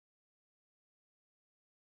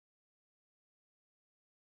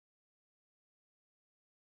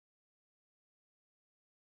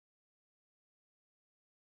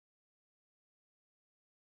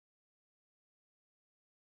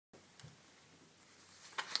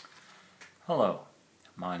Hello,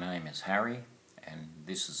 my name is Harry and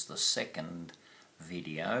this is the second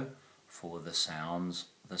video for the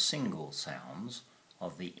single sounds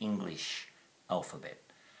of the English alphabet.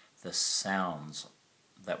 The sounds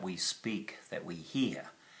that we speak, that we hear,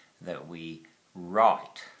 that we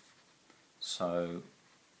write. So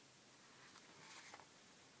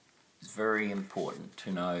it's very important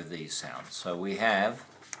to know these sounds. So we have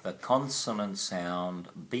the consonant sound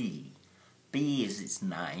B. B is its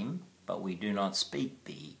name, but we do not speak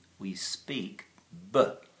B. We speak B.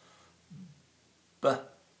 B.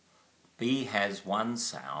 B has one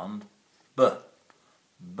sound, B.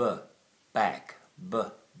 B. Back. B.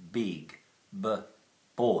 Big. B.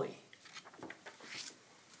 Boy.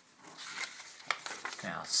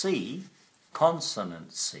 Now C,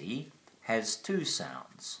 consonant C, has two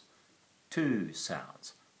sounds. Two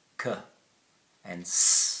sounds. K and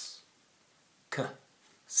S. K.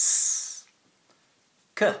 S.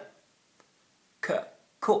 K. K.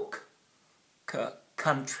 Cook. K.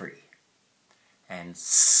 Country. And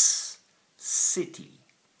S. City.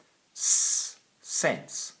 S.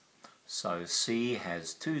 Sense. So C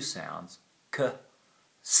has two sounds. K.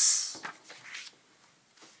 S.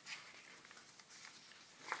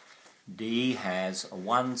 D has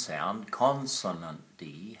one sound. Consonant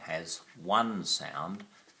D has one sound.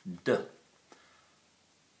 D.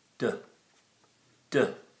 D. D.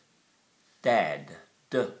 Dad.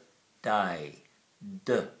 D. Day.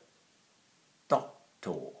 D.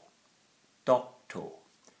 Doctor. Doctor.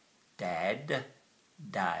 Dad.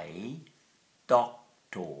 Day.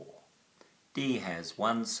 Doctor. D has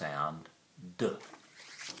one sound. D.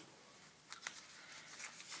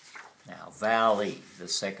 Now, vowel E, the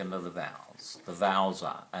second of the vowels. The vowels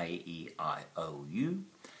are A, E, I, O, U,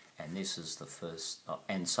 and this is the first,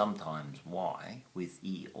 and sometimes Y with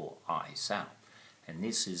E or I sound. And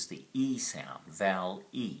this is the E sound, vowel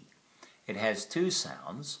E. It has two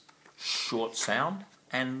sounds, short sound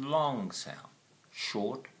and long sound.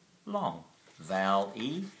 Short, long. Vowel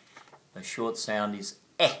E, the short sound is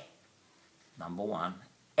E. Number one,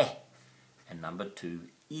 E. And number two,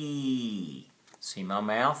 E. See my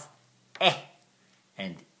mouth? Eh,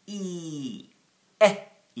 and E, eh,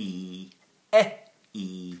 E, eh,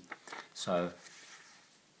 E. So,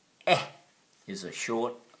 eh is a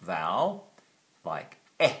short vowel, like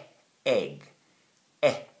egg,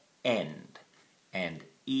 end, and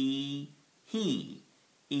E, he,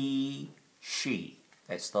 E, she.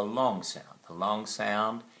 That's the long sound. The long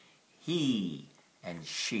sound, he and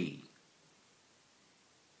she.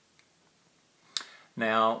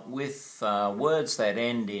 Now, with words that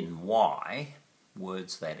end in Y,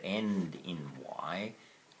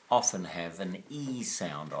 often have an E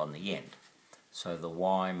sound on the end. So the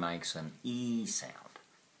Y makes an E sound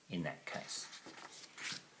in that case.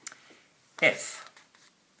 F.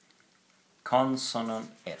 Consonant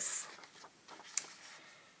F.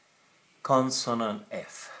 Consonant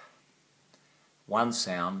F. One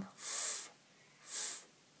sound, F, F,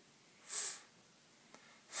 F,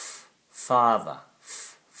 F. Father.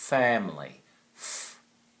 Family. F.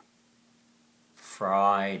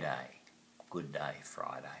 Friday. Good day,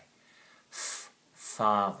 Friday. F.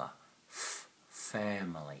 Father. F.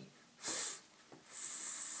 Family. F.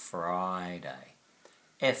 Friday.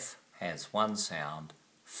 F has one sound.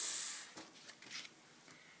 F.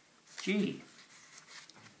 G.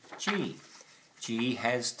 G. G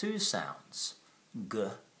has two sounds. G.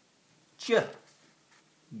 J.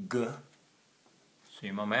 G.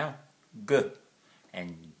 See my mouth? G.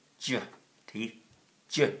 And J, teeth,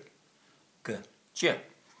 J, G, J.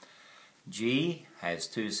 G has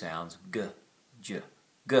two sounds, G, J,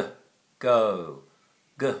 G, go,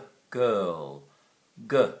 G, girl,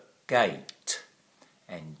 G, gate,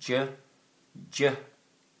 and J, J,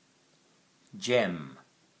 gem,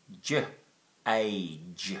 J,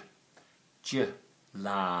 age, J,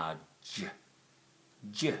 large,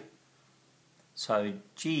 J. So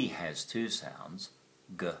G has two sounds,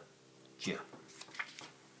 G, J.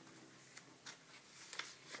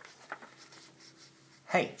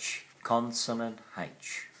 H, consonant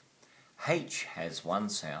H. H has one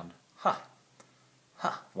sound, ha,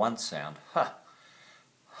 ha, one sound, ha,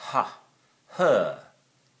 ha, her,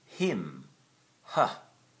 him, ha,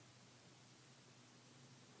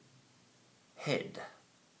 head,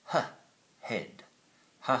 ha, head,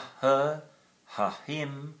 ha, her, ha,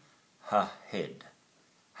 him, ha, head.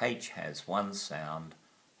 H has one sound,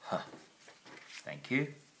 ha. Thank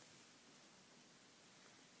you.